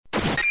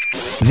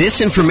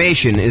This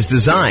information is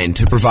designed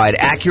to provide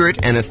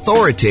accurate and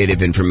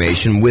authoritative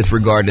information with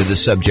regard to the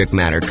subject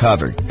matter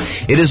covered.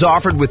 It is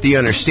offered with the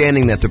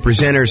understanding that the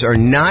presenters are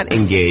not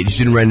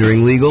engaged in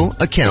rendering legal,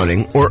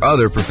 accounting, or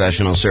other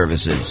professional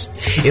services.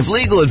 If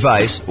legal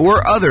advice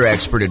or other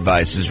expert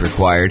advice is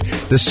required,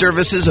 the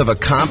services of a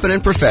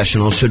competent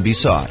professional should be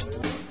sought.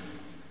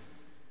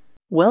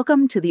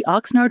 Welcome to the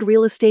Oxnard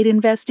Real Estate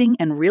Investing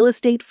and Real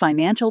Estate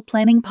Financial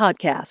Planning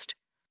Podcast.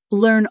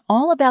 Learn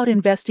all about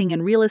investing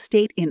in real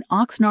estate in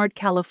Oxnard,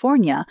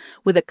 California,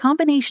 with a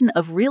combination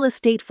of real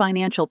estate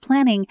financial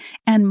planning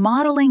and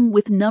modeling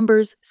with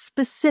numbers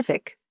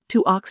specific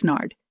to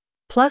Oxnard,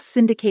 plus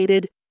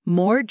syndicated,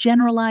 more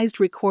generalized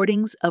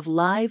recordings of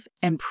live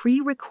and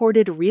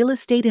pre-recorded real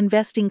estate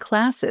investing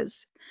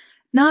classes,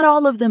 not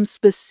all of them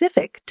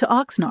specific to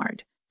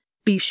Oxnard.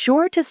 Be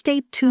sure to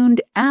stay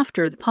tuned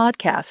after the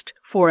podcast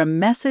for a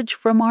message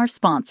from our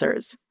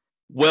sponsors.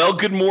 Well,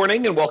 good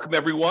morning and welcome,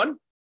 everyone.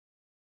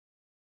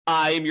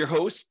 I am your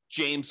host,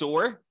 James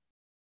Orr,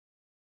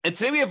 and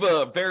today we have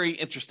a very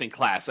interesting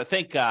class. I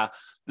think this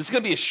is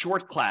going to be a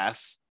short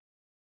class,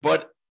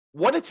 but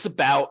what it's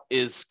about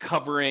is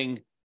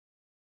covering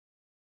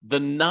the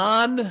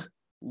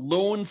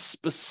non-loan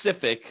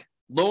specific,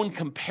 loan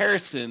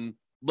comparison,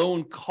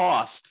 loan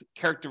cost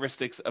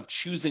characteristics of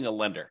choosing a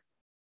lender.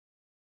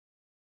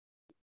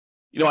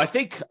 You know, I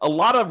think a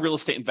lot of real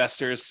estate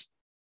investors,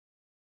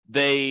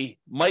 they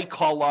might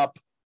call up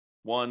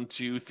 1,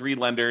 2, 3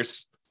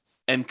 lenders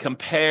and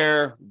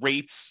compare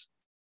rates,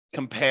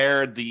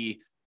 compare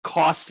the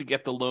cost to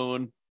get the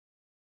loan.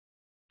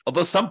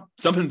 Although some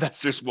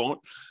investors won't.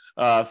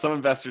 Some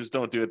investors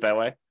don't do it that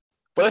way.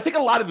 But I think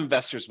a lot of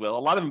investors will. A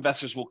lot of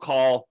investors will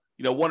call,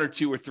 1 or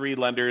 2 or 3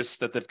 lenders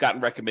that they've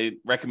gotten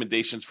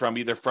recommendations from,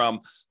 either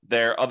from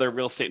their other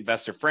real estate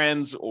investor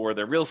friends or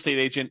their real estate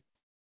agent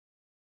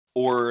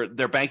or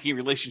their banking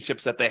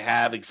relationships that they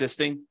have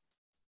existing.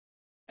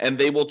 And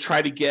they will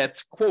try to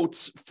get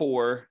quotes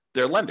for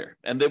their lender.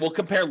 And they will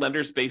compare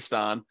lenders based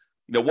on,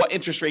 what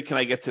interest rate can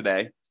I get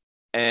today?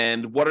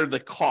 And what are the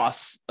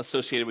costs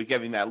associated with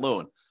getting that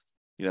loan?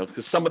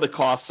 Because some of the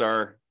costs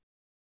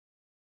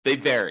they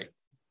vary.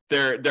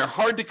 They're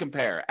hard to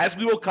compare, as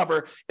we will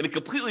cover in a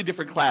completely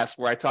different class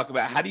where I talk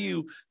about how do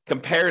you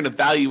compare and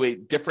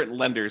evaluate different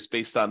lenders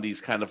based on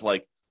these kind of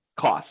like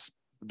costs.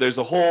 There's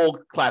a whole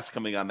class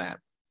coming on that.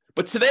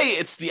 But today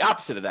it's the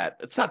opposite of that.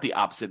 It's not the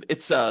opposite.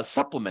 It's a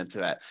supplement to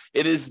that.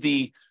 It is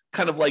the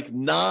kind of like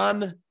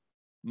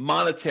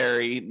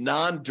non-monetary,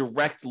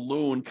 non-direct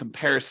loan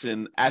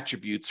comparison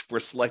attributes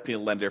for selecting a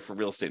lender for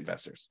real estate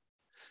investors.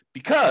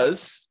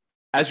 Because,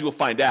 as you will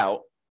find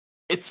out,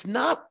 it's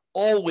not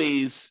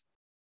always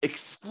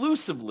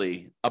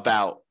exclusively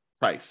about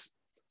price.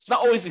 It's not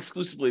always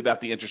exclusively about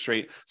the interest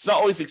rate. It's not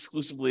always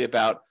exclusively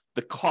about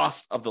the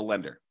cost of the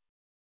lender.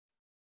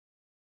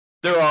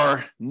 There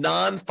are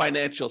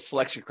non-financial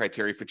selection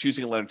criteria for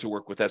choosing a lender to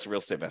work with as a real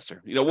estate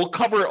investor. We'll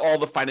cover all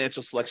the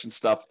financial selection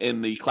stuff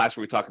in the class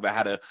where we talk about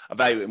how to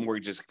evaluate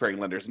mortgages comparing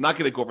lenders. I'm not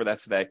going to go over that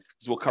today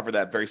because we'll cover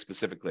that very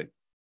specifically.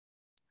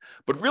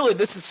 But really,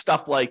 this is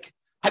stuff like,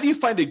 how do you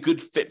find a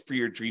good fit for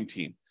your dream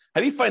team?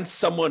 How do you find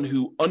someone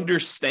who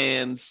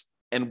understands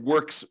and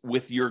works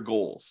with your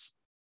goals,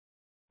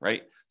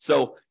 right?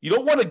 So you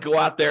don't want to go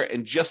out there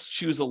and just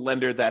choose a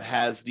lender that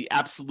has the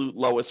absolute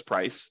lowest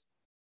price.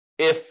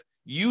 If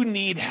you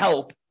need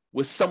help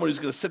with someone who's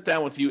going to sit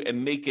down with you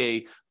and make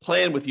a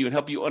plan with you and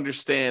help you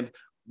understand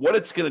what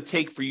it's going to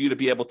take for you to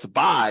be able to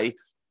buy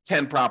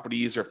 10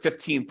 properties or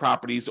 15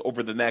 properties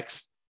over the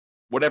next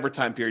whatever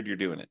time period you're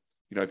doing it.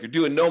 If you're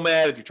doing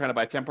Nomad, if you're trying to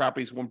buy 10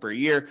 properties, 1 per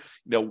year,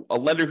 a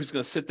lender who's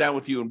going to sit down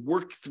with you and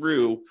work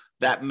through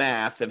that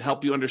math and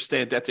help you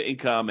understand debt to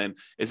income. And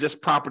is this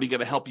property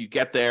going to help you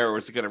get there, or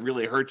is it going to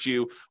really hurt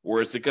you?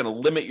 Or is it going to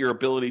limit your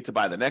ability to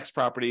buy the next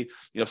property?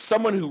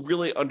 Someone who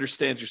really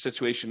understands your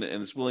situation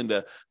and is willing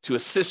to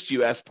assist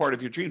you as part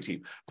of your dream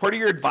team, part of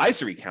your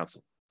advisory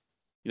council.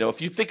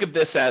 If you think of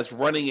this as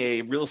running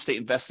a real estate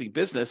investing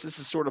business, this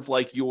is sort of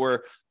like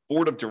your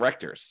board of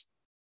directors,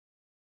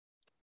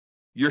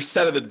 your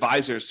set of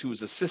advisors who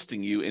is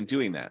assisting you in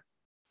doing that.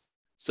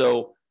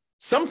 So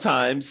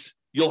sometimes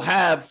you'll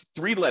have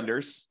 3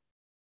 lenders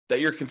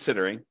that you're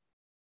considering,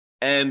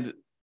 and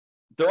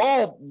they're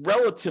all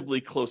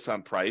relatively close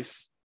on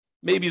price.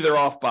 Maybe they're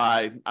off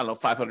by,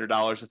 $500,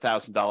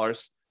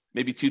 $1,000,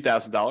 maybe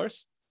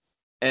 $2,000.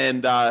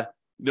 And,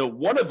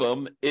 one of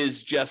them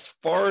is just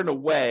far and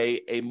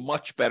away a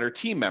much better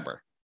team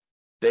member.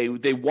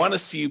 They want to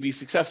see you be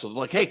successful. They're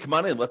like, hey, come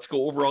on in. Let's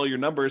go over all your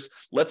numbers.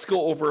 Let's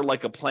go over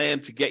like a plan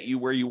to get you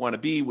where you want to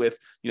be with,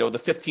 the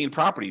 15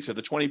 properties or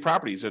the 20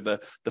 properties or the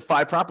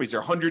 5 properties or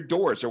 100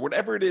 doors or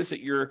whatever it is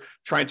that you're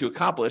trying to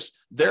accomplish.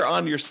 They're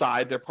on your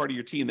side. They're part of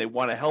your team. They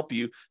want to help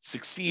you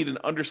succeed and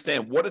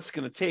understand what it's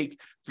going to take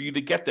for you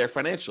to get there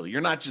financially.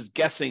 You're not just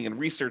guessing and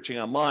researching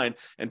online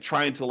and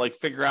trying to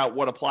figure out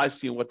what applies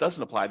to you and what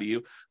doesn't apply to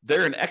you.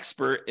 They're an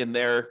expert in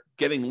their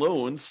getting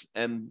loans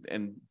and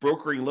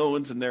brokering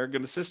loans, and they're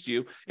going to assist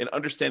you in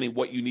understanding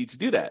what you need to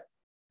do that.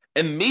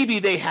 And maybe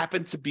they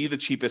happen to be the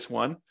cheapest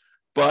one,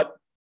 but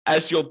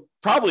as you'll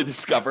probably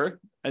discover,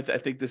 I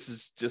think this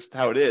is just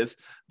how it is,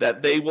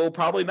 that they will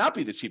probably not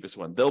be the cheapest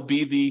one. They'll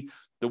be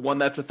the one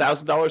that's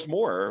 $1,000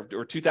 more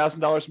or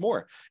 $2,000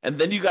 more. And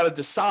then you got to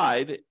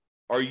decide,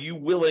 are you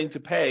willing to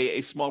pay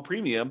a small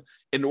premium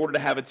in order to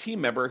have a team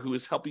member who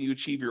is helping you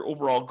achieve your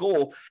overall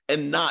goal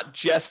and not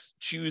just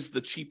choose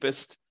the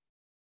cheapest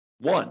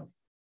one?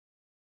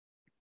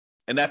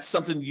 And that's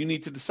something you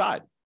need to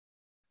decide.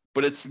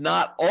 But it's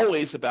not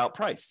always about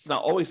price. It's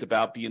not always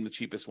about being the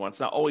cheapest one. It's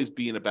not always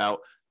being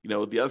about, the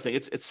other thing.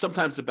 It's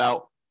sometimes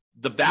about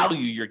the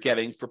value you're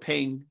getting for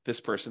paying this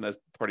person as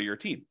part of your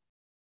team.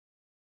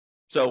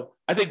 So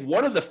I think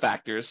one of the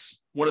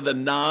factors, one of the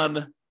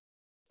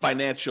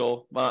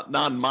non-financial,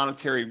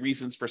 non-monetary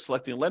reasons for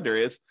selecting a lender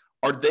is,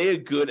 are they a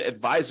good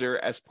advisor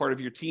as part of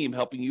your team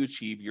helping you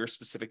achieve your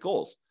specific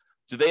goals?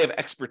 Do they have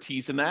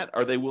expertise in that?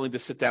 Are they willing to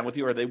sit down with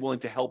you? Are they willing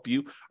to help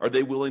you? Are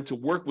they willing to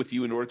work with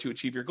you in order to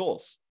achieve your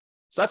goals?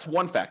 So that's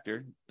one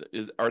factor.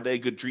 Are they a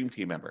good dream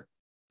team member?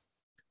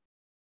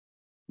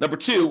 Number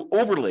two,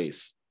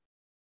 overlays.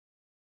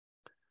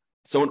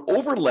 So an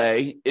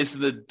overlay is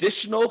an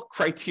additional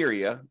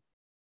criteria,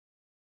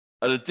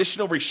 an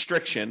additional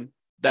restriction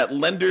that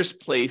lenders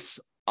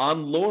place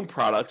on loan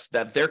products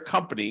that their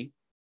company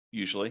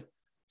usually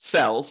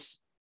sells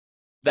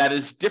that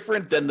is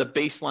different than the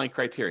baseline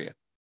criteria.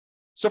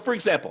 So for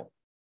example,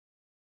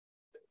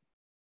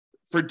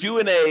 for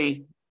doing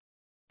a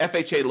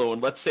FHA loan,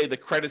 let's say the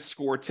credit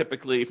score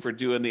typically for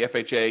doing the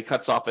FHA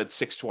cuts off at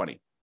 620.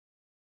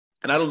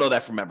 And I don't know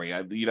that from memory.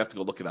 You'd have to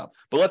go look it up.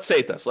 But let's say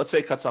it does. Let's say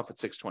it cuts off at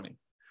 620.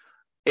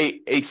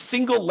 A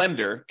single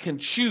lender can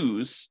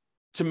choose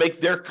to make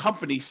their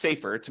company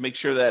safer, to make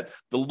sure that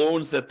the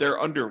loans that they're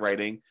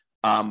underwriting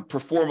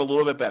perform a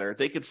little bit better.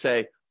 They could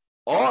say,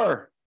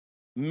 our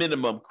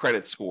minimum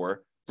credit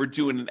score for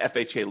doing an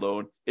FHA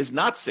loan is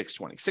not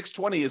 620.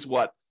 620 is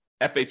what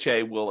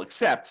FHA will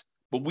accept,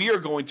 but we are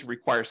going to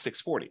require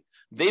 640.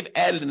 They've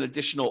added an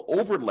additional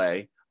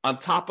overlay on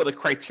top of the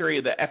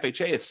criteria that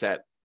FHA has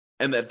set,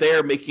 and that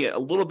they're making it a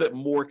little bit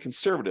more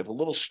conservative, a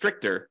little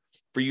stricter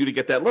for you to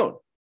get that loan.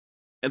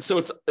 And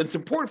so it's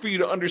important for you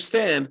to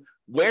understand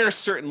where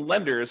certain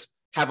lenders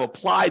have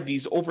applied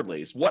these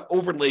overlays, what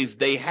overlays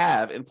they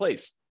have in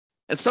place.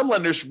 And some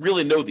lenders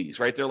really know these,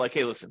 right? They're like,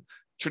 hey, listen,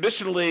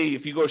 traditionally,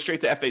 if you go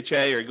straight to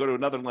FHA or you go to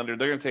another lender,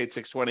 they're going to say it's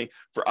 620.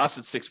 For us,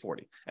 it's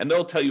 640. And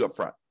they'll tell you up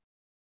front.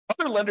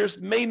 Other lenders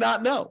may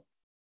not know.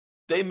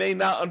 They may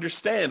not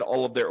understand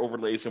all of their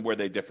overlays and where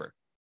they differ,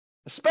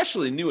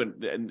 especially new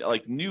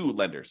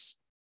lenders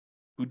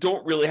who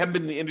haven't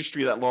been in the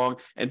industry that long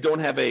and don't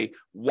have a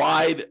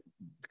wide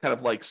kind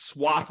of like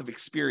swath of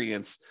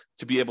experience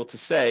to be able to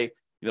say,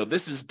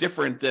 this is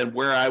different than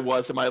where I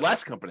was in my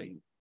last company.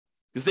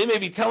 Because they may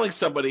be telling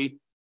somebody,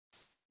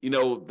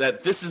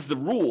 that this is the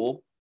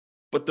rule,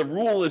 but the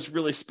rule is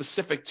really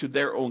specific to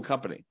their own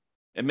company.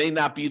 It may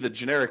not be the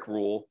generic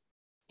rule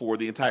for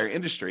the entire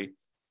industry,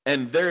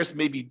 and theirs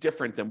may be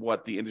different than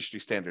what the industry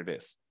standard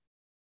is.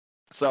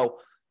 So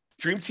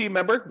dream team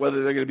member,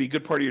 whether they're going to be a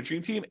good part of your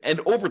dream team, and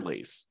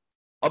overlays.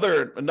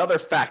 Another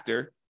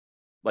factor,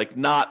 like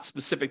not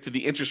specific to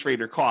the interest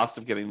rate or cost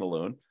of getting the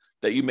loan,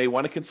 that you may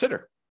want to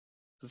consider.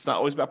 It's not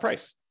always about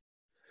price.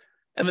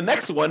 And the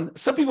next one,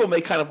 some people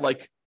may kind of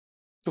like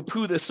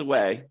poo-poo this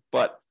away,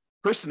 but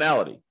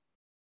personality.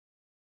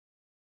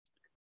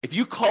 If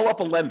you call up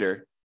a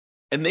lender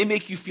and they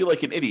make you feel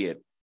like an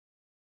idiot,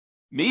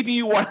 maybe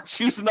you want to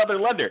choose another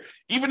lender,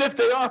 even if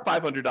they are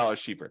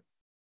 $500 cheaper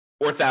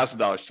or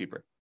 $1,000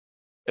 cheaper.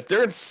 If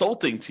they're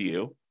insulting to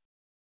you,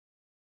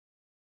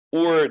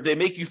 or they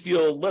make you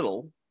feel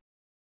little,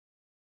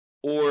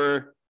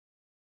 or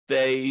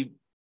they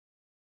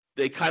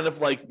kind of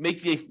like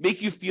make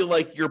you feel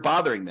like you're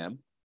bothering them,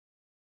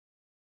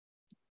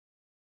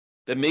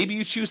 then maybe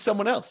you choose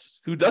someone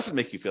else who doesn't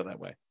make you feel that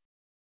way.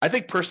 I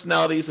think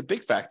personality is a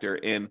big factor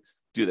in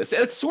do this.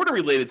 And it's sort of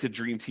related to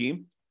Dream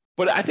Team,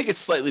 but I think it's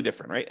slightly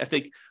different, right? I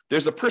think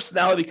there's a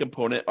personality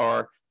component,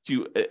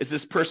 is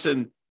this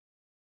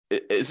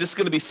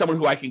going to be someone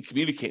who I can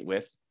communicate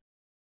with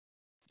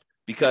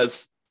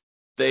because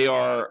they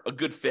are a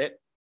good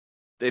fit,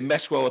 they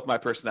mesh well with my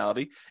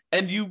personality,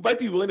 and you might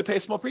be willing to pay a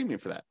small premium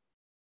for that.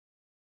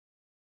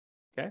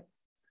 Okay?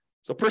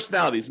 So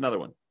personality is another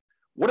one.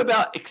 What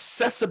about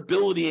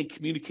accessibility and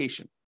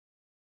communication?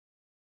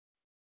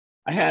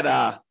 I had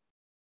a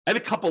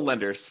couple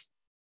lenders.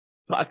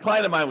 A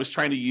client of mine was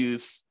trying to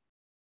use,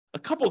 a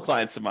couple of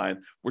clients of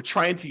mine were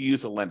trying to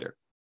use a lender.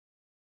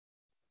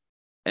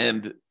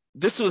 And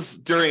this was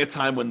during a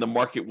time when the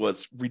market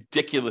was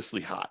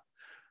ridiculously hot.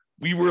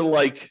 We were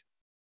like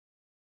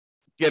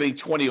getting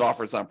 20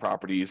 offers on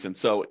properties. And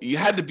so you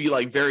had to be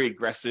like very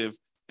aggressive.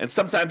 And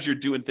sometimes you're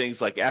doing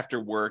things like after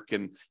work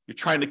and you're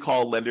trying to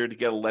call a lender to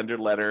get a lender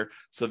letter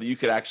so that you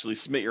could actually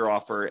submit your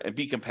offer and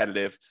be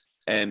competitive.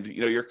 And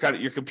you're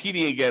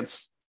competing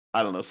against,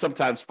 I don't know,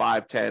 sometimes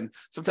 5, 10,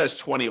 sometimes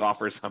 20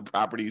 offers on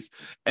properties.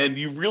 And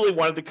you really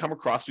wanted to come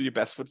across with your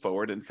best foot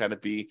forward and kind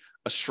of be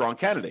a strong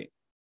candidate.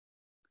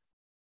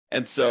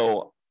 And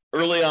so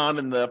early on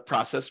in the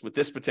process with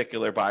this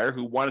particular buyer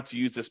who wanted to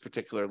use this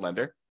particular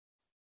lender,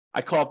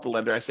 I call up the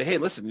lender. I say, hey,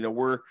 listen,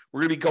 we're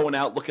going to be going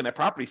out looking at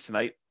properties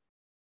tonight.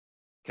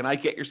 Can I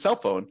get your cell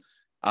phone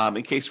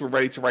in case we're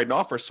ready to write an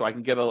offer so I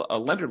can get a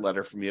lender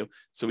letter from you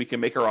so we can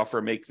make our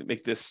offer,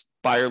 make this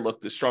buyer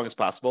look as strong as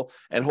possible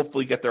and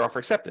hopefully get their offer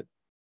accepted?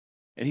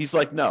 And he's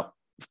like, no,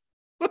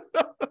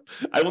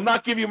 I will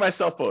not give you my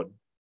cell phone.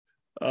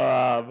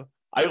 I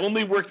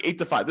only work 8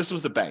 to 5. This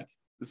was a bank.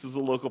 This was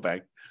a local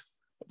bank,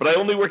 but I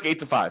only work 8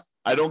 to 5.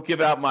 I don't give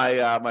out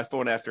my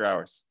phone after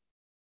hours.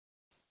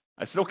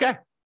 I said, okay.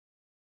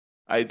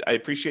 I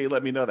appreciate you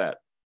letting me know that.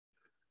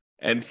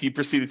 And he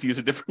proceeded to use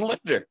a different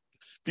lender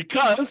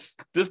because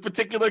this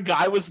particular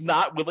guy was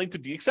not willing to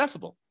be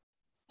accessible.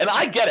 And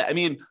I get it. I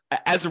mean,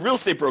 as a real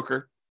estate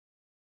broker,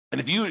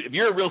 and if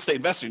you're a real estate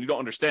investor and you don't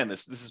understand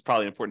this is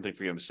probably an important thing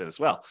for you to understand as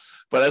well.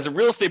 But as a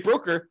real estate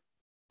broker,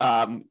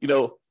 I'll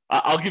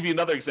give you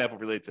another example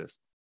related to this.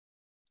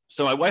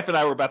 So my wife and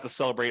I were about to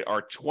celebrate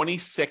our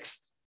 26th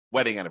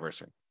wedding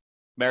anniversary.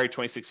 Married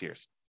 26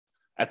 years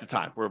at the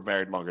time. We're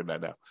married longer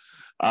than that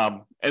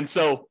now. And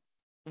so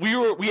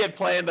we had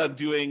planned on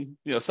doing,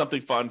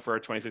 something fun for our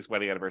 26th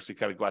wedding anniversary,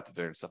 kind of go out to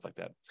dinner and stuff like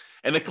that.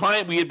 And the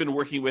client we had been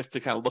working with to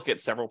kind of look at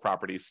several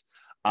properties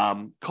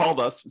called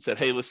us and said,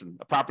 hey, listen,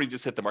 a property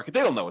just hit the market. They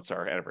don't know it's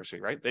our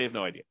anniversary, right? They have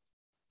no idea.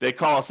 They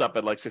call us up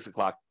at like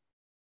 6:00.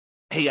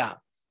 Hey,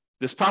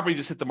 this property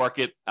just hit the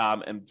market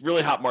and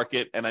really hot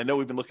market. And I know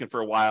we've been looking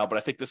for a while, but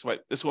I think this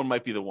one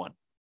might be the one.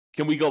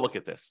 Can we go look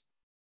at this?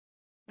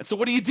 And so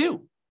what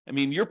do? I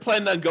mean, you're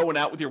planning on going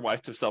out with your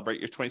wife to celebrate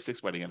your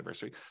 26th wedding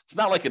anniversary. It's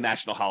not like a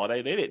national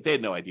holiday. They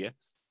had no idea.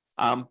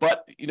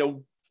 But,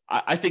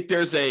 I think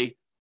there's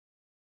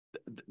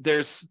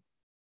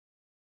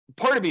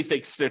part of me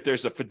thinks that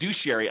there's a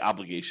fiduciary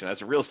obligation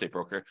as a real estate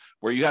broker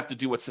where you have to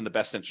do what's in the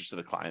best interest of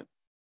the client.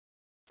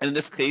 And in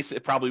this case,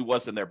 it probably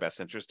was in their best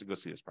interest to go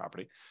see this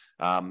property.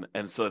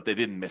 And so that they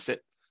didn't miss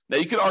it. Now,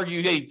 you could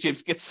argue, hey,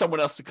 James, get someone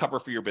else to cover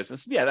for your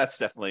business. Yeah, that's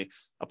definitely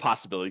a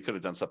possibility. You could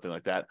have done something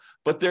like that.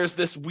 But there's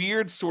this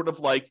weird sort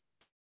of like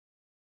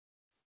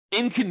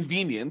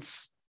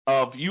inconvenience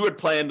of you had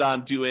planned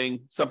on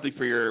doing something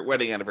for your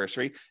wedding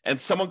anniversary, and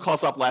someone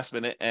calls up last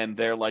minute and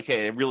they're like,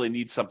 hey, I really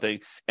need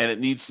something, and it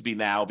needs to be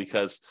now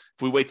because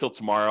if we wait till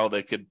tomorrow,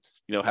 they could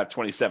have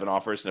 27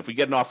 offers. And if we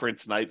get an offer in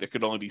tonight, there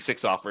could only be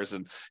 6 offers.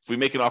 And if we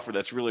make an offer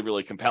that's really,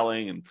 really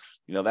compelling and,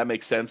 that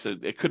makes sense,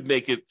 it could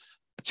make it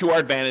to our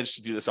advantage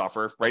to do this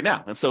offer right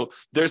now. And so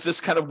there's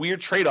this kind of weird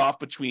trade-off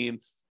between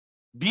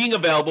being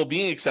available,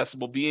 being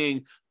accessible,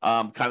 being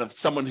kind of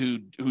someone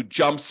who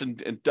jumps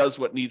and does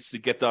what needs to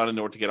get done in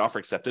order to get offer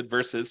accepted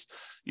versus,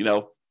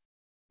 nope,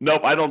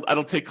 I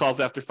don't take calls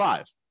after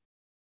 5.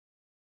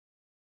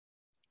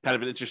 Kind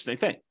of an interesting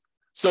thing.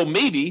 So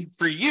maybe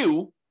for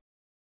you,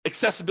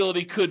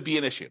 accessibility could be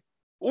an issue,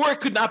 or it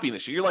could not be an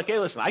issue. You're like, hey,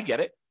 listen, I get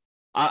it.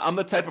 I'm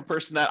the type of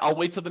person that I'll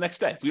wait till the next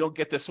day. If we don't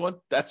get this one,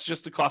 that's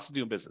just the cost of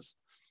doing business.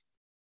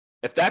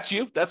 If that's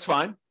you, that's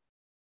fine.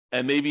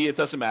 And maybe it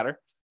doesn't matter.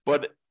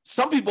 But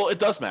some people, it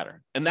does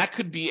matter. And that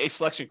could be a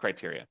selection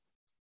criteria.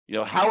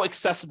 How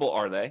accessible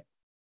are they?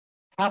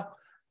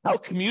 How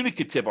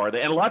communicative are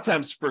they? And a lot of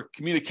times for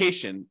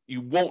communication,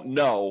 you won't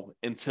know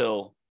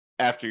until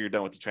after you're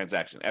done with the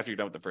transaction, after you're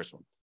done with the first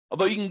one.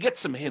 Although you can get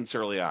some hints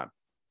early on.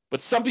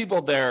 But some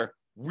people, they're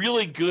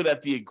really good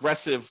at the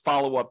aggressive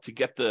follow-up to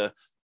get the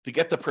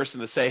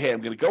person to say, hey,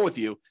 I'm going to go with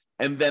you.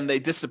 And then they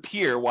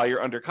disappear while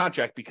you're under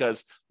contract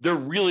because they're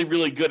really,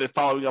 really good at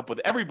following up with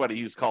everybody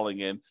who's calling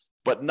in,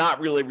 but not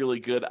really, really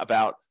good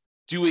about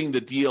doing the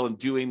deal and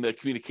doing the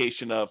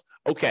communication of,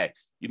 okay,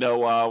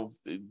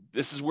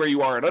 this is where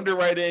you are in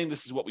underwriting.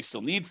 This is what we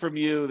still need from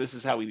you. This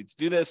is how we need to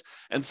do this.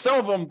 And some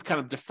of them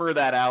kind of refer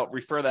that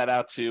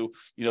out to,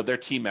 their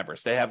team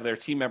members. They have their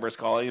team members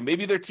calling, and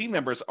maybe their team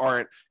members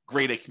aren't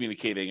great at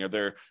communicating, or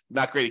they're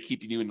not great at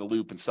keeping you in the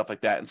loop and stuff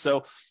like that. And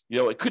so,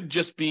 it could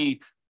just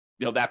be,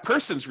 that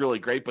person's really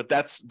great, but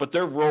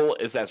their role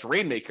is as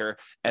rainmaker,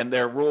 and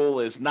their role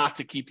is not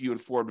to keep you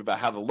informed about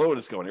how the loan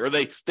is going, or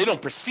they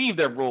don't perceive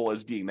their role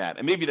as being that.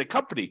 And maybe the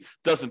company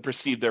doesn't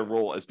perceive their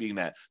role as being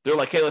that. They're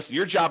like, hey, listen,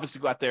 your job is to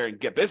go out there and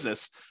get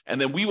business, and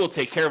then we will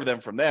take care of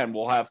them from then.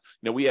 We'll have,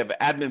 we have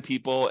admin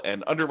people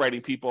and underwriting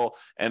people,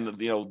 and,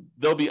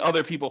 there'll be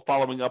other people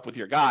following up with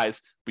your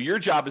guys, but your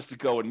job is to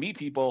go and meet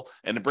people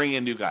and to bring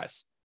in new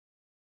guys.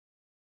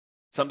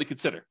 Something to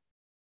consider.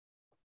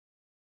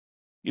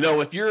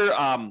 If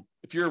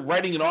you're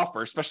writing an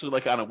offer, especially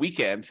like on a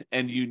weekend,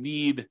 and you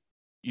need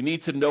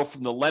to know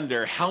from the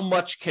lender how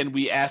much can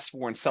we ask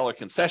for in seller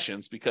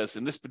concessions, because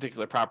in this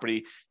particular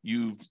property,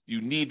 you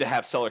need to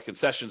have seller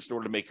concessions in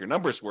order to make your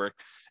numbers work,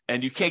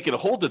 and you can't get a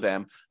hold of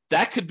them,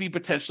 that could be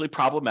potentially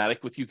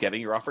problematic with you getting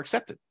your offer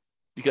accepted,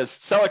 because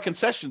seller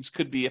concessions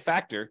could be a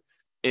factor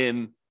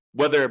in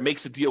whether it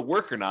makes a deal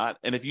work or not.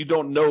 And if you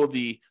don't know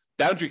the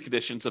boundary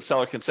conditions of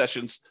seller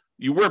concessions,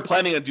 you weren't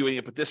planning on doing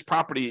it, but this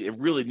property, it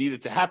really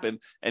needed to happen,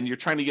 and you're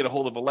trying to get a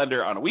hold of a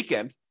lender on a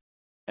weekend,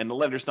 and the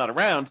lender's not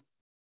around,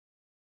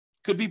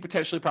 could be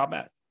potentially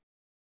problematic.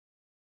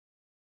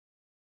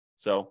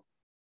 So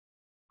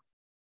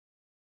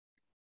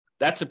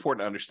That's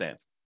important to understand.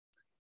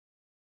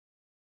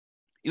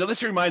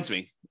 This reminds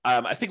me,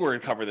 I think we're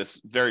going to cover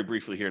this very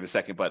briefly here in a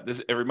second, but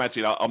it reminds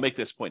me, I'll make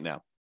this point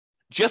now.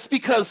 Just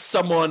because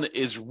someone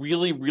is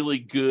really, really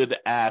good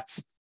at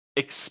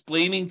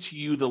explaining to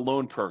you the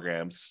loan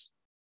programs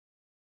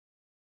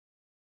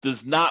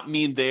does not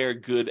mean they're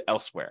good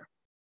elsewhere.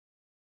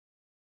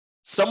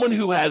 Someone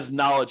who has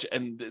knowledge,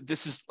 and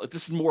this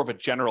is more of a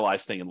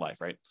generalized thing in life,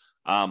 right?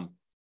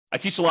 I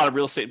teach a lot of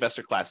real estate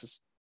investor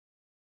classes.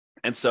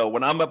 And so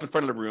when I'm up in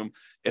front of the room,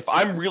 if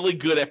I'm really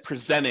good at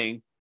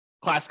presenting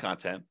class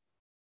content,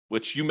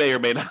 which you may or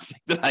may not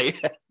think that I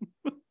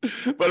am,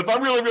 but if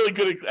I'm really, really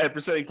good at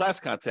presenting class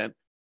content,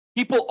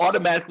 people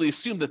automatically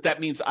assume that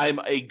means I'm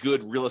a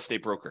good real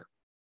estate broker,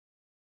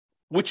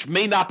 which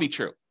may not be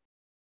true.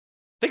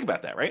 Think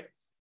about that, right?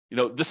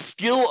 The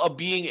skill of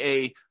being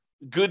a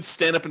good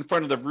stand up in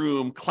front of the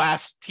room,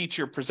 class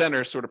teacher,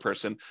 presenter sort of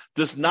person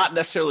does not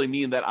necessarily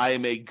mean that I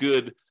am a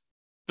good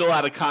fill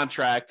out a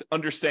contract,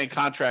 understand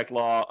contract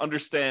law,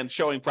 understand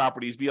showing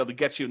properties, be able to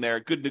get you in there,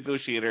 good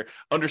negotiator,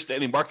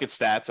 understanding market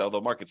stats,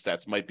 although market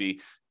stats might be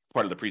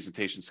part of the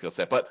presentation skill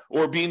set,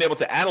 or being able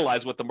to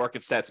analyze what the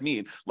market stats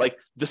mean. Like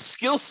the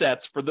skill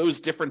sets for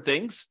those different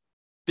things,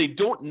 they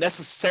don't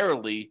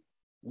necessarily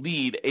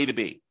lead A to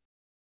B.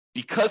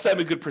 Because I'm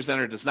a good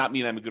presenter does not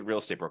mean I'm a good real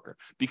estate broker.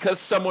 Because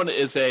someone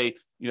is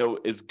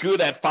is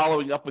good at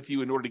following up with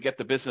you in order to get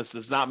the business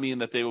does not mean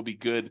that they will be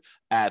good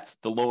at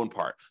the loan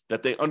part,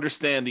 that they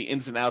understand the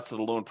ins and outs of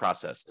the loan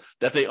process,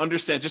 that they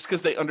understand, just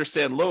because they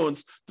understand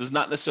loans does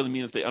not necessarily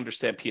mean that they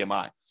understand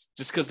PMI.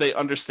 Just because they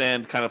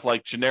understand kind of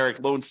like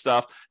generic loan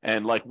stuff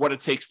and like what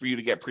it takes for you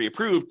to get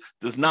pre-approved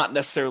does not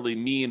necessarily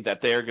mean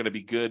that they're going to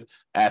be good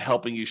at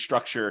helping you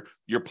structure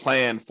your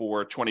plan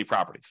for 20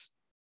 properties.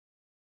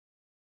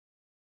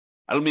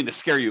 I don't mean to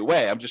scare you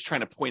away. I'm just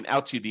trying to point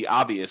out to you the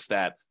obvious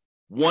that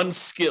one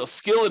skill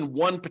in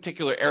one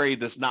particular area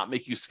does not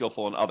make you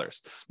skillful in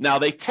others. Now,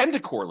 they tend to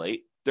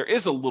correlate. There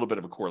is a little bit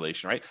of a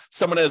correlation, right?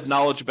 Someone has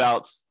knowledge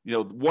about,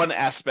 one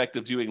aspect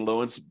of doing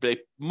loans, they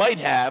might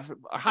have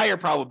a higher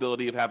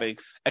probability of having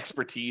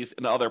expertise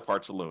in other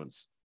parts of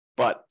loans.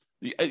 But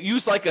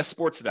use like a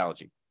sports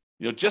analogy.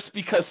 Just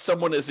because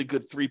someone is a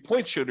good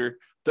 3-point shooter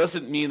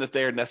doesn't mean that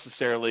they are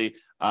necessarily,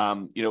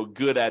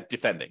 good at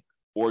defending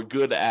or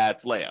good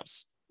at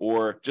layups,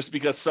 or just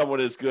because someone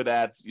is good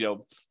at,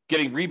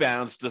 getting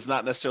rebounds does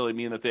not necessarily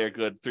mean that they're a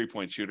good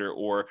 3-point shooter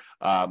or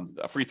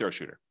a free throw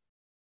shooter,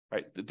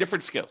 right? The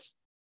different skills.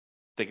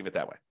 Think of it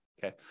that way.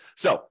 Okay.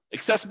 So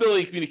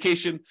accessibility,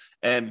 communication,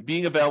 and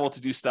being available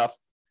to do stuff.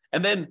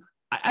 And then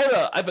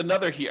I have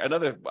another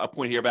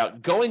point here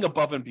about going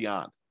above and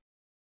beyond.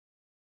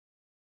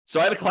 So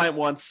I had a client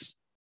once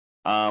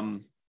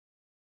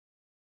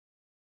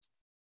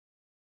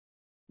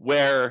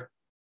where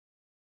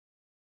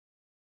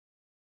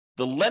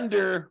the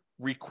lender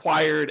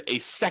required a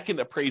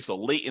second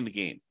appraisal late in the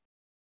game.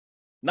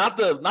 Not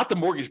the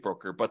mortgage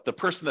broker, but the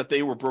person that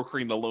they were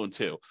brokering the loan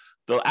to,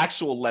 the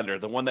actual lender,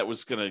 the one that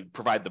was going to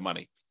provide the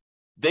money.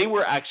 They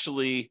were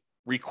actually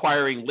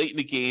requiring late in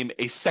the game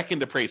a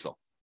second appraisal.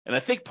 And I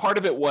think part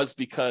of it was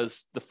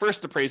because the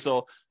first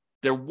appraisal,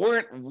 there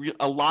weren't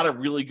a lot of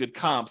really good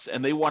comps,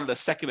 and they wanted a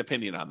second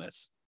opinion on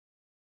this.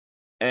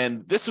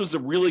 And this was a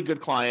really good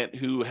client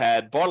who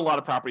had bought a lot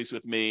of properties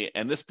with me,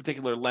 and this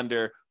particular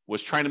lender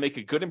was trying to make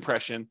a good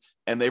impression,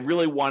 and they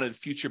really wanted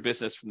future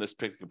business from this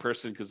particular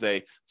person because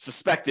they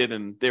suspected,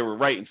 and they were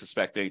right in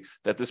suspecting,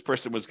 that this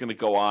person was going to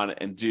go on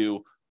and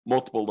do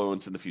multiple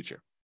loans in the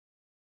future.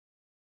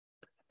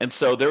 And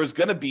so there was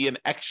going to be an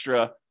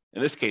extra,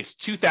 in this case,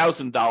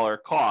 $2,000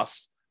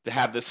 cost to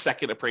have this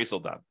second appraisal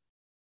done.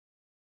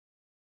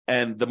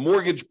 And the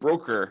mortgage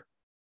broker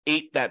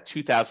ate that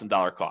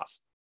 $2,000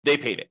 cost. They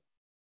paid it.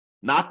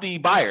 Not the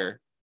buyer,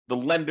 the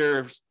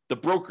lender, the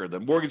broker, the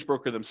mortgage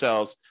broker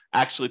themselves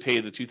actually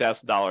paid the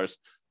 $2,000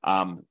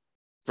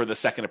 for the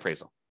second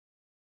appraisal.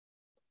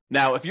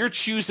 Now, if you're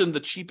choosing the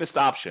cheapest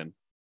option,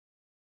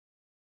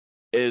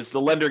 is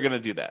the lender going to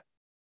do that?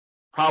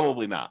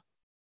 Probably not.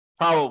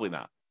 Probably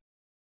not.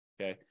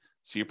 Okay.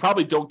 So you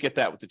probably don't get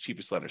that with the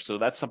cheapest lender. So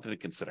that's something to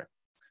consider.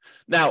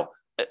 Now,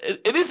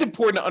 it is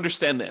important to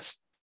understand this.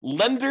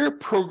 Lender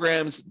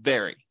programs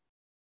vary.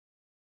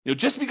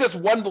 Just because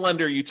one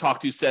lender you talk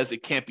to says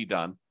it can't be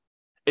done,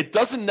 it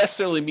doesn't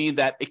necessarily mean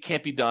that it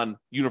can't be done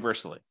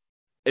universally.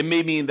 It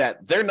may mean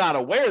that they're not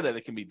aware that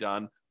it can be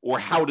done or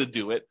how to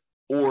do it,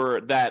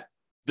 or that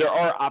there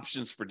are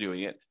options for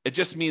doing it. It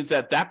just means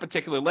that that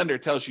particular lender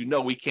tells you,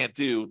 no, we can't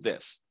do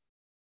this.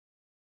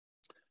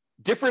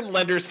 Different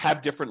lenders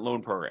have different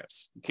loan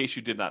programs, in case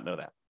you did not know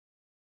that.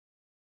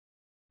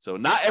 So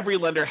not every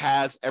lender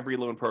has every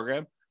loan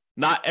program.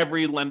 Not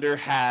every lender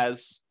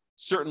has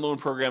certain loan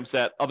programs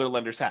that other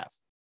lenders have.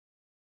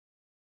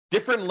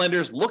 Different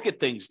lenders look at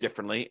things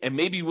differently and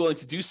may be willing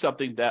to do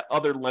something that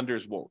other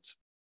lenders won't.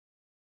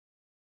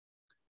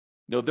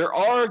 There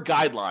are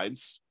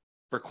guidelines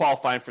for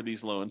qualifying for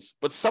these loans,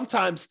 but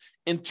sometimes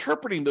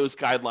interpreting those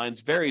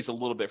guidelines varies a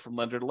little bit from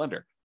lender to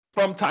lender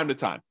from time to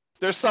time.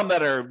 There's some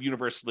that are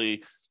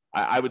universally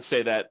I would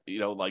say that,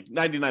 like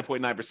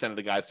 99.9% of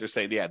the guys, they're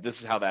saying, yeah,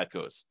 this is how that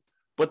goes.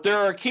 But there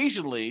are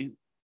occasionally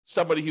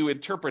somebody who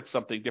interprets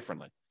something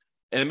differently.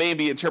 And it may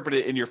be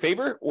interpreted in your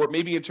favor, or it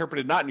may be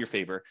interpreted not in your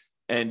favor.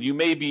 And you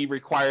may be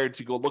required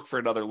to go look for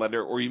another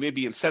lender, or you may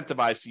be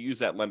incentivized to use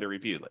that lender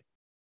repeatedly.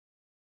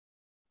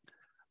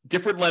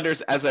 Different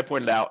lenders, as I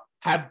pointed out,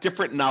 have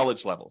different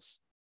knowledge levels.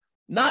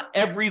 Not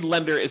every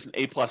lender is an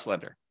A+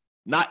 lender.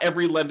 Not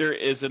every lender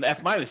is an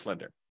F-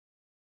 lender.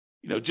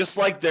 Just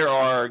like there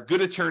are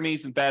good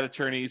attorneys and bad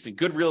attorneys, and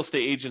good real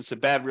estate agents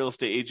and bad real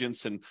estate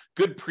agents, and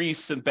good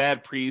priests and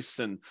bad priests,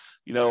 and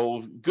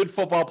good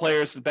football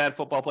players and bad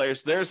football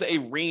players, there's a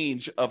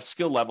range of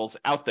skill levels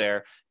out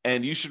there,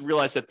 and you should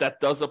realize that that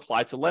does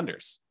apply to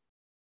lenders.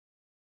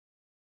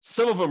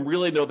 Some of them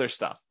really know their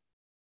stuff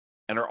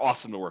and are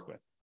awesome to work with.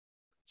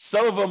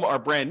 Some of them are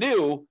brand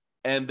new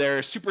and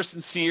they're super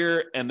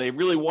sincere and they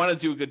really want to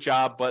do a good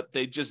job, but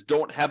they just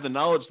don't have the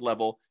knowledge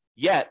level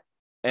yet.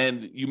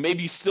 And you may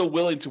be still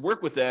willing to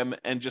work with them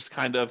and just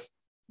kind of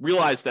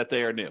realize that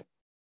they are new.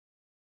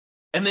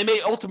 And they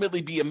may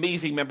ultimately be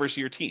amazing members of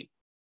your team.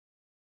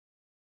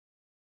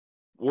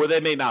 Or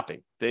they may not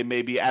be. They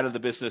may be out of the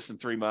business in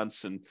 3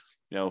 months and,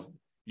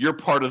 you're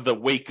part of the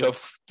wake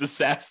of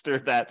disaster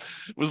that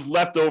was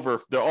left over,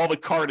 all the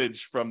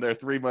carnage from their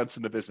 3 months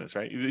in the business,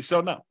 right? You just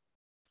don't know.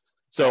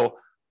 So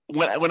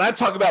when I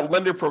talk about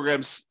lender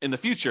programs in the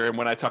future, and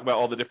when I talk about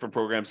all the different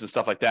programs and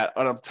stuff like that,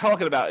 what I'm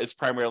talking about is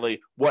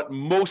primarily what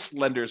most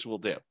lenders will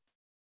do.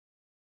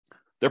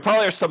 There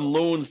probably are some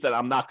loans that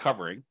I'm not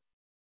covering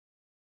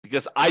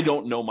because I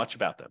don't know much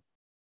about them.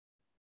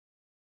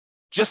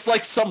 Just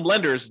like some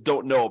lenders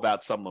don't know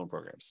about some loan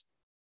programs.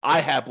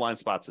 I have blind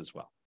spots as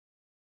well.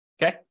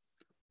 Okay?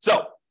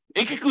 So,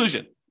 in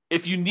conclusion,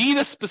 if you need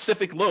a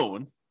specific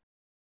loan,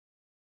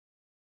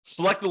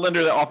 select the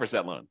lender that offers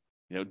that loan.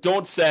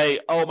 Don't say,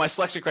 oh, my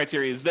selection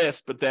criteria is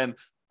this, but then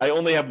I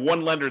only have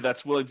one lender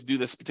that's willing to do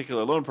this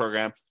particular loan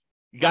program.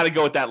 You got to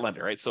go with that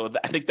lender, right? So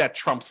I think that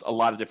trumps a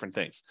lot of different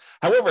things.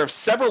 However, if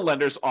several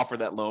lenders offer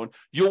that loan,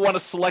 you'll want to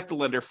select the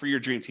lender for your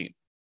dream team.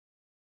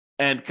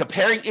 And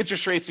comparing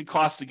interest rates and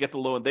costs to get the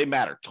loan, they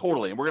matter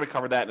totally. And we're going to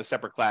cover that in a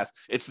separate class.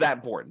 It's that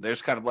important.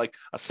 There's kind of like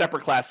a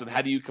separate class of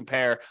how do you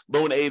compare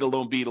loan A to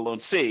loan B to loan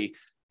C,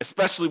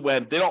 especially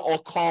when they don't all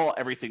call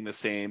everything the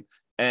same.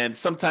 And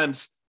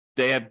sometimes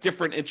they have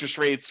different interest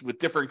rates with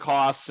different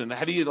costs. And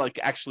how do you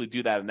actually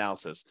do that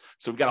analysis?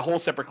 So we've got a whole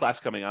separate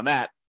class coming on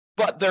that.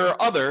 But there are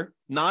other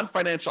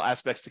non-financial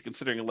aspects to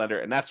considering a lender,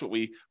 and that's what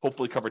we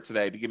hopefully covered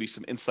today to give you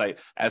some insight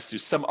as to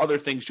some other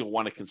things you'll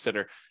want to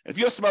consider. And if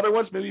you have some other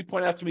ones, maybe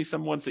point out to me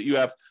some ones that you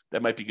have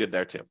that might be good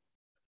there too.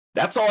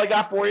 That's all I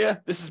got for you.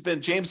 This has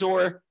been James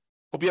Orr.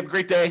 Hope you have a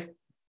great day.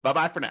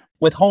 Bye-bye for now.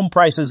 With home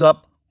prices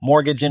up,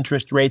 mortgage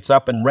interest rates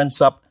up, and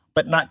rents up,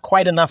 but not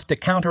quite enough to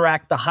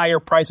counteract the higher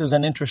prices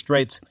and interest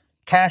rates,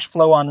 cash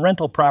flow on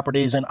rental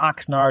properties in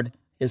Oxnard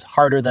is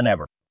harder than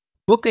ever.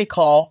 Book a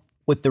call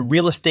with the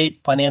Real Estate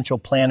Financial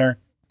Planner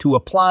to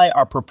apply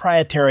our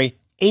proprietary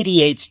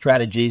 88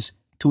 strategies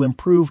to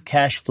improve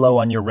cash flow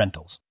on your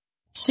rentals.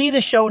 See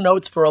the show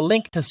notes for a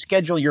link to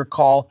schedule your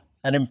call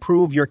and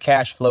improve your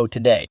cash flow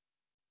today.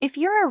 If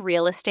you're a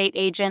real estate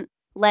agent,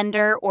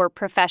 lender, or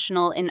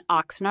professional in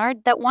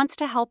Oxnard that wants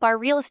to help our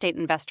real estate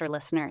investor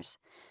listeners,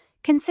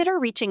 consider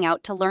reaching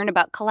out to learn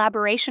about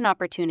collaboration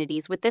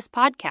opportunities with this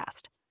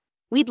podcast.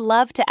 We'd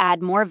love to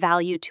add more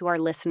value to our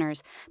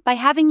listeners by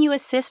having you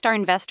assist our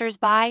investors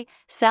buy,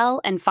 sell,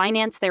 and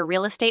finance their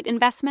real estate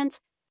investments.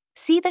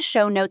 See the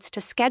show notes to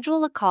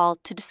schedule a call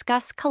to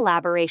discuss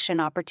collaboration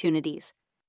opportunities.